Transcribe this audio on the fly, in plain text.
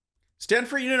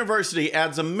Stanford University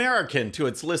adds American to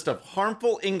its list of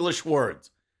harmful English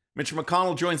words. Mitch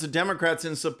McConnell joins the Democrats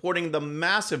in supporting the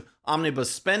massive omnibus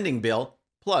spending bill.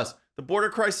 Plus, the border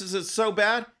crisis is so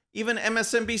bad, even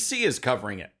MSNBC is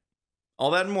covering it.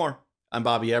 All that and more. I'm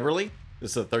Bobby Eberle.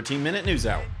 This is a 13-minute news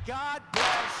hour. God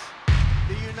bless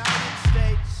the United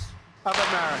States of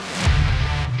America.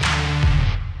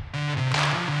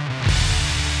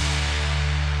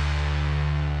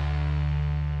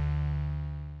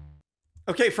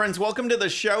 Okay, friends, welcome to the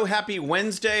show. Happy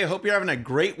Wednesday. I hope you're having a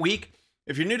great week.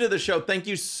 If you're new to the show, thank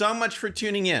you so much for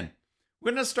tuning in.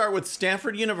 We're going to start with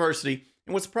Stanford University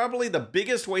and what's probably the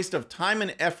biggest waste of time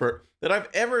and effort that I've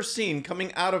ever seen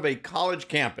coming out of a college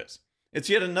campus. It's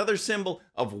yet another symbol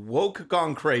of woke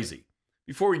gone crazy.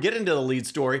 Before we get into the lead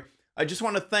story, I just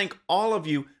want to thank all of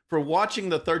you for watching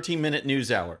the 13-minute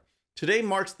news hour. Today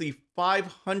marks the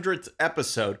 500th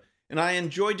episode, and I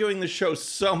enjoy doing the show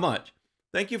so much.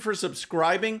 Thank you for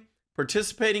subscribing,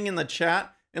 participating in the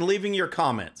chat, and leaving your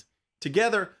comments.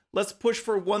 Together, let's push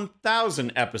for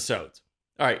 1,000 episodes.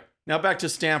 All right, now back to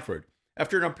Stanford.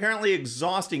 After an apparently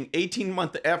exhausting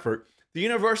 18-month effort, the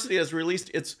university has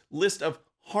released its list of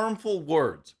harmful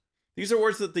words. These are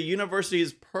words that the university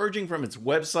is purging from its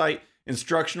website,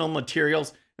 instructional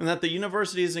materials, and that the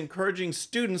university is encouraging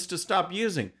students to stop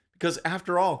using because,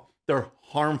 after all, they're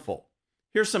harmful.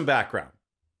 Here's some background.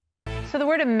 So the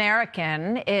word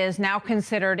American is now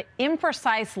considered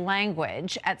imprecise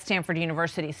language at Stanford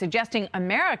University, suggesting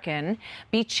American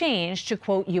be changed to,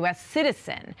 quote, U.S.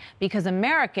 citizen, because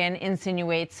American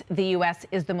insinuates the U.S.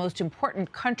 is the most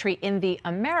important country in the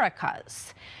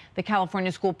Americas. The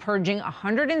California school purging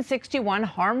 161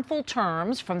 harmful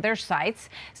terms from their sites.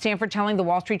 Stanford telling the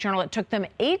Wall Street Journal it took them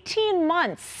 18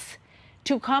 months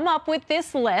to come up with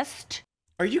this list.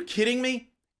 Are you kidding me?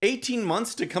 18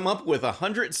 months to come up with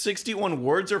 161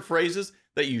 words or phrases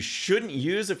that you shouldn't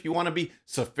use if you want to be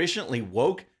sufficiently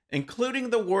woke, including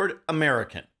the word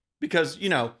American. Because, you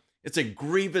know, it's a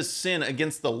grievous sin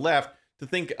against the left to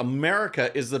think America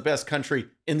is the best country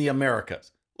in the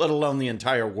Americas, let alone the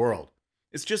entire world.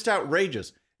 It's just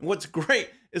outrageous. And what's great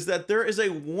is that there is a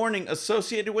warning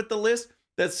associated with the list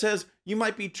that says you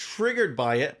might be triggered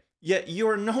by it, yet you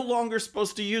are no longer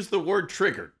supposed to use the word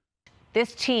triggered.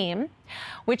 This team,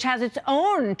 which has its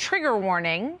own trigger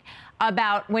warning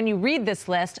about, when you read this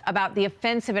list, about the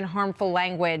offensive and harmful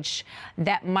language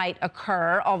that might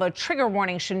occur, although trigger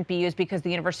warning shouldn't be used because the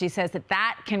university says that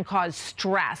that can cause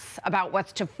stress about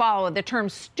what's to follow. The term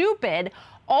stupid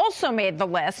also made the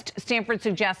list. Stanford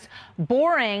suggests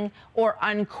boring or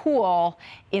uncool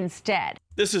instead.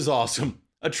 This is awesome.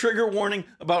 A trigger warning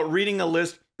about reading a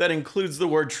list that includes the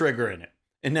word trigger in it.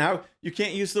 And now you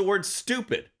can't use the word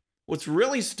stupid. What's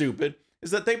really stupid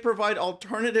is that they provide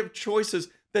alternative choices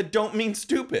that don't mean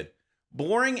stupid.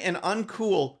 Boring and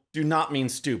uncool do not mean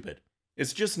stupid.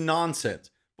 It's just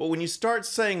nonsense. But when you start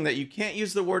saying that you can't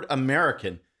use the word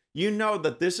American, you know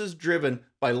that this is driven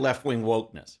by left-wing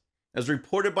wokeness. As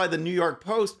reported by the New York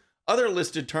Post, other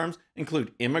listed terms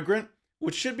include immigrant,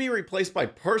 which should be replaced by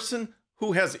person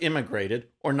who has immigrated,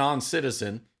 or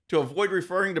non-citizen, to avoid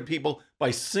referring to people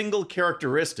by single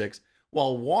characteristics,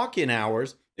 while walk-in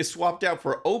hours is swapped out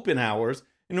for open hours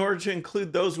in order to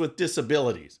include those with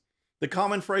disabilities. The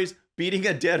common phrase, beating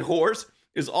a dead horse,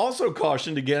 is also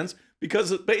cautioned against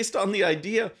because it's based on the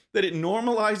idea that it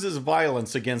normalizes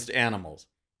violence against animals.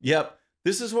 Yep,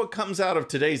 this is what comes out of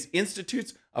today's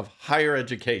institutes of higher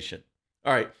education.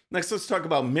 All right, next let's talk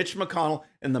about Mitch McConnell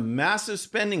and the massive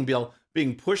spending bill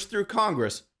being pushed through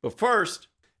Congress. But first,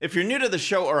 if you're new to the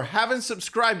show or haven't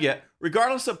subscribed yet,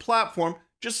 regardless of platform,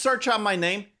 just search out my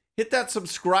name, hit that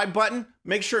subscribe button,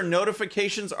 make sure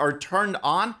notifications are turned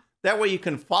on. That way you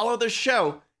can follow the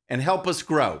show and help us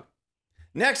grow.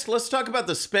 Next, let's talk about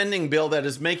the spending bill that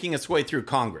is making its way through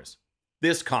Congress.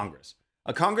 This Congress.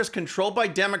 A Congress controlled by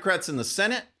Democrats in the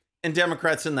Senate and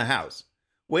Democrats in the House.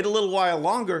 Wait a little while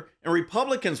longer and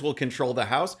Republicans will control the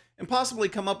House and possibly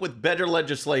come up with better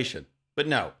legislation. But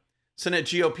no, Senate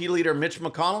GOP leader Mitch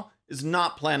McConnell is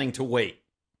not planning to wait.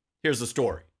 Here's the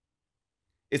story.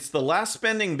 It's the last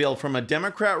spending bill from a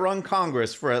Democrat-run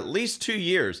Congress for at least 2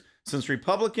 years, since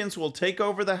Republicans will take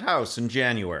over the House in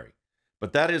January.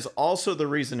 But that is also the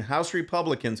reason House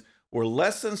Republicans were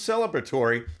less than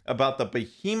celebratory about the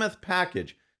behemoth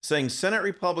package, saying Senate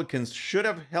Republicans should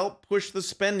have helped push the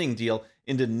spending deal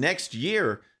into next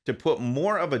year to put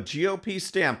more of a GOP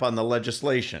stamp on the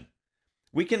legislation.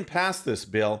 We can pass this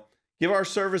bill, give our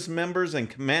service members and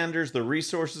commanders the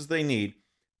resources they need,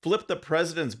 flip the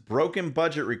president's broken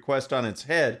budget request on its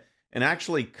head, and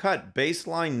actually cut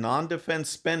baseline non-defense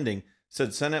spending,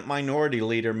 said Senate Minority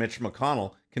Leader Mitch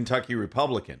McConnell, Kentucky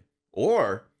Republican.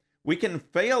 Or we can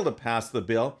fail to pass the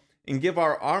bill and give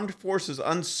our armed forces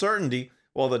uncertainty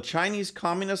while the Chinese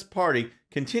Communist Party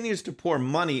continues to pour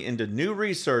money into new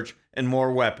research and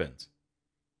more weapons.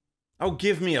 Oh,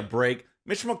 give me a break.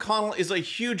 Mitch McConnell is a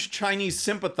huge Chinese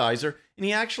sympathizer, and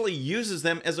he actually uses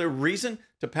them as a reason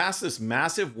to pass this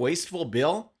massive, wasteful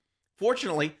bill.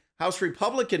 Fortunately, House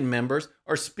Republican members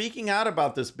are speaking out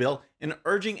about this bill and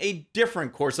urging a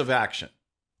different course of action.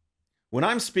 When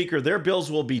I'm Speaker, their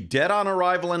bills will be dead on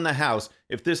arrival in the House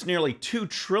if this nearly $2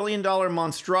 trillion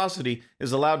monstrosity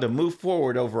is allowed to move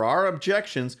forward over our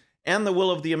objections and the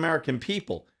will of the American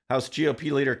people, House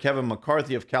GOP leader Kevin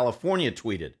McCarthy of California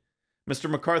tweeted. Mr.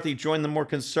 McCarthy joined the more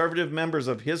conservative members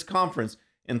of his conference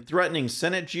in threatening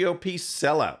Senate GOP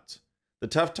sellouts. The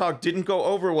tough talk didn't go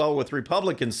over well with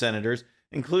Republican senators,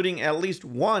 including at least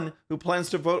one who plans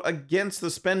to vote against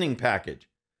the spending package.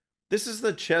 This is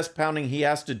the chest pounding he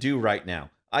has to do right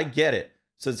now. I get it,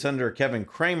 said Senator Kevin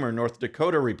Cramer, North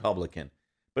Dakota Republican.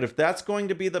 But if that's going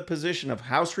to be the position of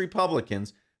House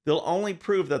Republicans, they'll only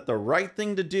prove that the right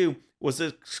thing to do was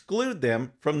exclude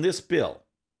them from this bill.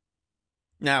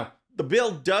 Now, the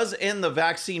bill does end the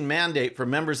vaccine mandate for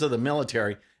members of the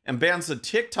military and bans the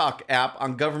TikTok app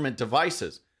on government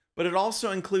devices, but it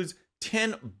also includes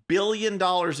 $10 billion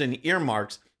in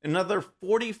earmarks and another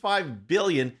 $45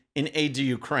 billion in aid to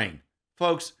Ukraine.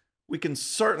 Folks, we can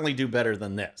certainly do better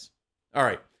than this. All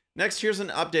right, next here's an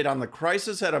update on the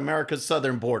crisis at America's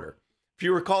southern border. If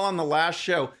you recall on the last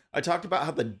show, I talked about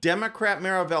how the Democrat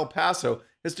mayor of El Paso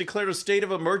has declared a state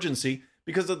of emergency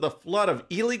because of the flood of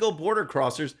illegal border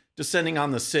crossers descending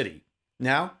on the city.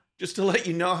 Now, just to let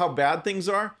you know how bad things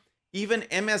are, even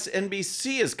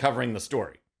MSNBC is covering the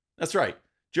story. That's right.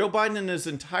 Joe Biden and his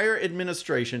entire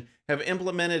administration have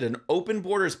implemented an open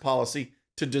borders policy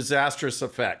to disastrous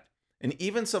effect. And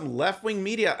even some left-wing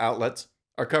media outlets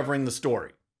are covering the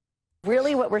story.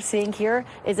 Really what we're seeing here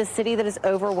is a city that is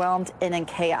overwhelmed and in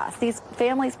chaos. These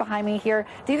families behind me here,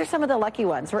 these are some of the lucky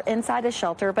ones. We're inside a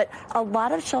shelter, but a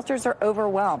lot of shelters are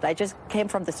overwhelmed. I just came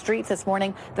from the streets this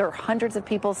morning. There are hundreds of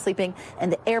people sleeping in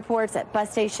the airports, at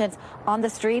bus stations, on the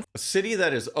streets. A city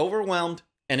that is overwhelmed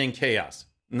and in chaos.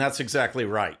 And that's exactly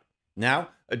right. Now,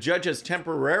 a judge has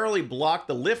temporarily blocked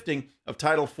the lifting of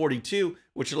Title 42,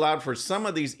 which allowed for some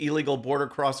of these illegal border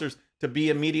crossers to be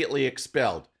immediately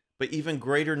expelled. But even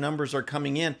greater numbers are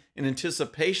coming in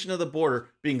anticipation of the border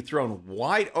being thrown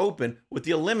wide open with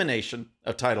the elimination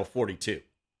of Title 42.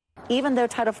 Even though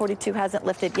Title 42 hasn't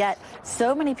lifted yet,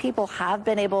 so many people have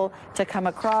been able to come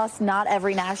across. Not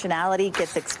every nationality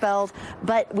gets expelled,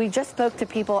 but we just spoke to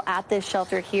people at this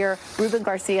shelter here. Ruben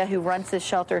Garcia, who runs this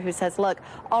shelter, who says, look,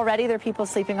 already there are people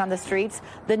sleeping on the streets.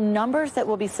 The numbers that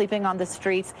will be sleeping on the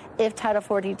streets if Title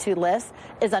 42 lifts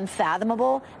is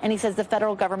unfathomable. And he says the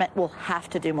federal government will have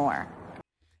to do more.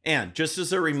 And just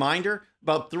as a reminder,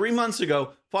 about 3 months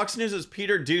ago, Fox News'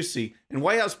 Peter Doocy and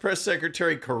White House Press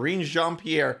Secretary Karine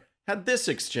Jean-Pierre had this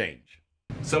exchange.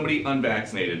 Somebody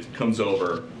unvaccinated comes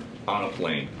over on a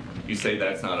plane. You say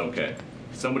that's not okay.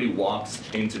 Somebody walks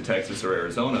into Texas or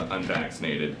Arizona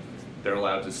unvaccinated. They're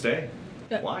allowed to stay.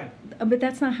 Why? But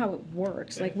that's not how it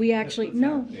works. Like we actually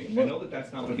no. I know that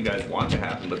that's not what you guys want to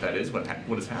happen, but that is what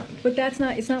is happening. But that's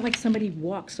not. It's not like somebody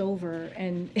walks over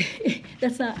and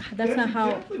that's not how.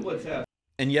 Exactly what's happening.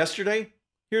 And yesterday,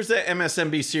 here's the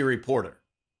MSNBC reporter.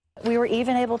 We were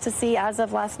even able to see, as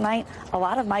of last night, a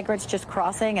lot of migrants just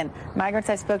crossing, and migrants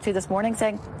I spoke to this morning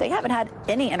saying they haven't had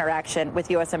any interaction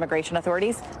with U.S. immigration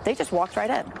authorities. They just walked right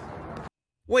in.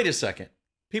 Wait a second.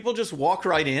 People just walk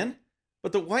right in?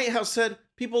 But the White House said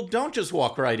people don't just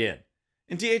walk right in.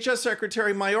 And DHS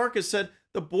Secretary Mayorkas said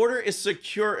the border is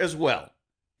secure as well.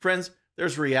 Friends,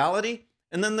 there's reality,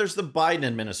 and then there's the Biden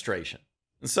administration.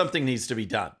 And something needs to be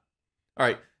done. All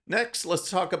right, next,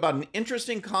 let's talk about an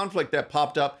interesting conflict that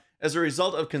popped up as a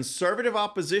result of conservative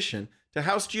opposition to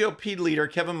House GOP leader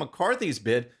Kevin McCarthy's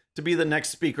bid to be the next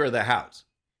Speaker of the House.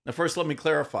 Now, first, let me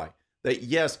clarify that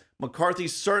yes, McCarthy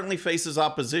certainly faces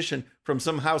opposition from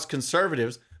some House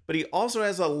conservatives, but he also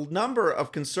has a number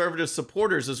of conservative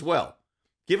supporters as well.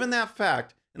 Given that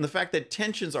fact, and the fact that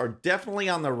tensions are definitely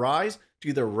on the rise to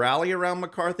either rally around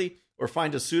McCarthy or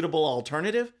find a suitable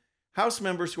alternative, House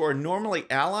members who are normally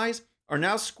allies are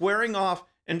now squaring off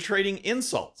and trading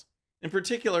insults. In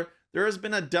particular, there has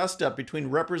been a dust-up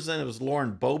between Representatives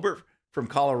Lauren Boebert from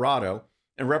Colorado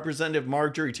and Representative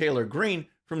Marjorie Taylor Greene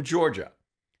from Georgia.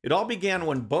 It all began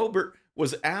when Boebert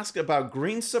was asked about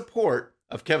Greene's support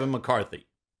of Kevin McCarthy.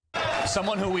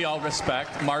 Someone who we all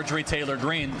respect, Marjorie Taylor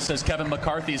Greene, says Kevin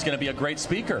McCarthy is going to be a great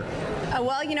speaker.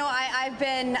 Well, you know, I've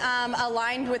been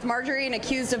aligned with Marjorie and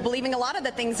accused of believing a lot of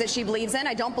the things that she believes in.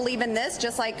 I don't believe in this,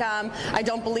 just like I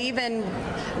don't believe in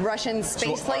Russian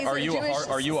space lasers.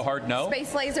 Are you a hard no?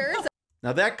 Space lasers.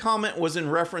 Now, that comment was in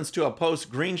reference to a post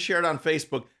Green shared on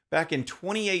Facebook back in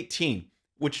 2018,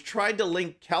 which tried to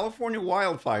link California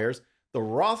wildfires, the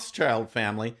Rothschild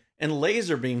family, and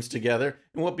laser beams together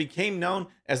in what became known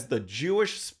as the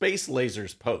Jewish space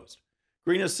lasers post.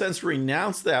 Green has since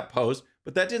renounced that post,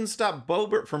 but that didn't stop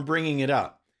Boebert from bringing it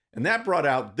up. And that brought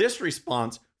out this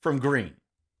response from Green.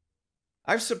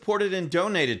 I've supported and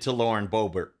donated to Lauren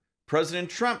Boebert. President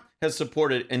Trump has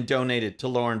supported and donated to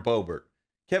Lauren Boebert.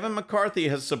 Kevin McCarthy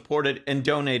has supported and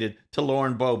donated to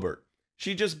Lauren Boebert.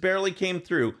 She just barely came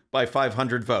through by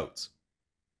 500 votes.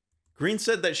 Green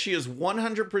said that she is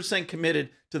 100% committed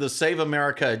to the Save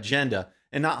America agenda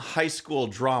and not high school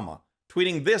drama,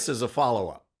 tweeting this as a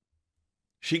follow-up.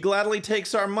 She gladly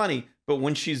takes our money, but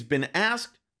when she's been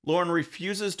asked, Lauren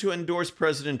refuses to endorse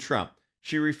President Trump.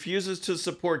 She refuses to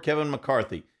support Kevin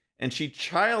McCarthy, and she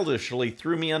childishly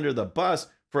threw me under the bus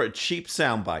for a cheap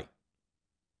soundbite.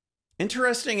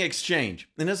 Interesting exchange,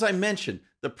 and as I mentioned,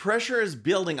 the pressure is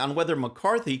building on whether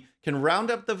McCarthy can round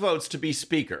up the votes to be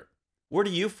Speaker. Where do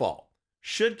you fall?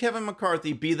 Should Kevin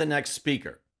McCarthy be the next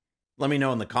Speaker? Let me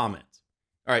know in the comments.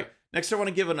 All right, next I want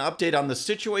to give an update on the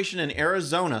situation in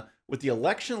Arizona with the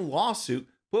election lawsuit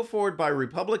put forward by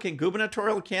Republican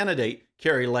gubernatorial candidate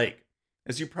Kari Lake.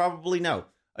 As you probably know,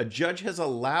 a judge has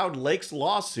allowed Lake's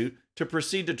lawsuit to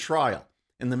proceed to trial,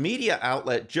 and the media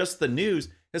outlet Just the News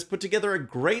has put together a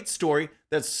great story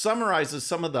that summarizes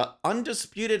some of the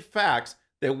undisputed facts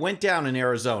that went down in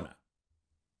Arizona.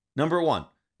 Number one,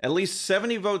 at least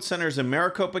 70 vote centers in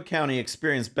Maricopa County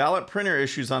experienced ballot printer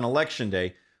issues on Election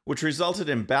Day, which resulted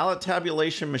in ballot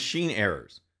tabulation machine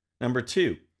errors. Number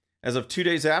two, as of 2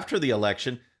 days after the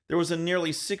election, there was a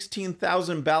nearly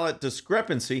 16,000 ballot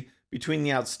discrepancy between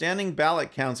the outstanding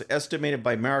ballot counts estimated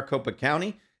by Maricopa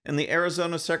County and the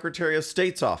Arizona Secretary of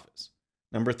State's office.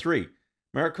 Number three,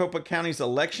 Maricopa County's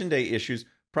Election Day issues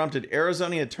prompted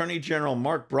Arizona Attorney General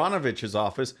Mark Branovich's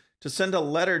office to send a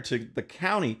letter to the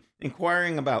county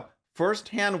inquiring about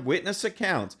first-hand witness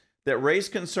accounts that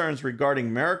raised concerns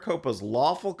regarding Maricopa's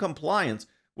lawful compliance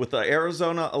with the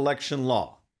Arizona election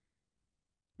law.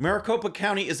 Maricopa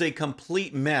County is a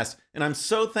complete mess, and I'm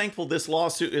so thankful this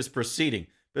lawsuit is proceeding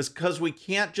because we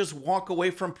can't just walk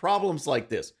away from problems like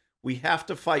this. We have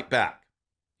to fight back.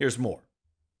 Here's more.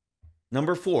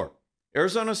 Number four,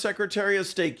 Arizona Secretary of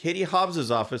State Katie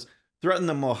Hobbs's office threatened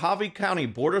the Mojave County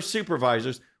Board of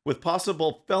Supervisors with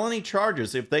possible felony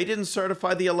charges if they didn't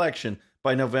certify the election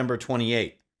by November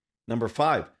 28th. Number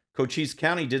five, Cochise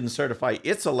County didn't certify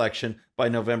its election by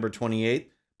November 28th,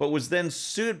 but was then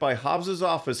sued by Hobbs's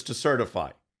office to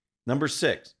certify. Number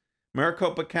six,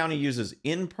 Maricopa County uses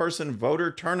in-person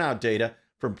voter turnout data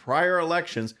from prior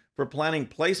elections for planning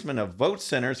placement of vote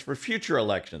centers for future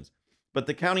elections. But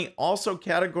the county also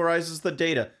categorizes the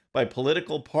data by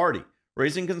political party,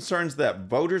 raising concerns that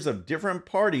voters of different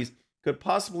parties could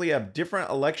possibly have different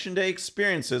election day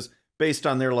experiences based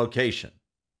on their location.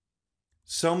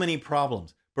 So many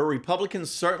problems, but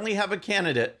Republicans certainly have a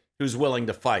candidate who's willing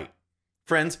to fight.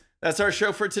 Friends, that's our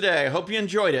show for today. I hope you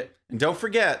enjoyed it. And don't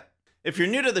forget, if you're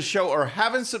new to the show or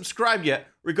haven't subscribed yet,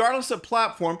 regardless of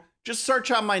platform, just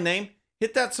search out my name,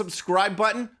 hit that subscribe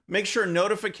button, make sure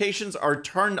notifications are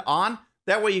turned on.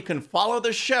 That way you can follow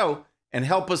the show and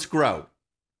help us grow.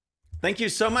 Thank you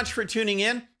so much for tuning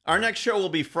in. Our next show will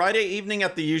be Friday evening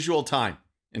at the usual time.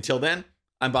 Until then,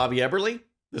 I'm Bobby Eberle.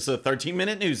 This is a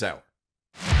 13-minute news hour.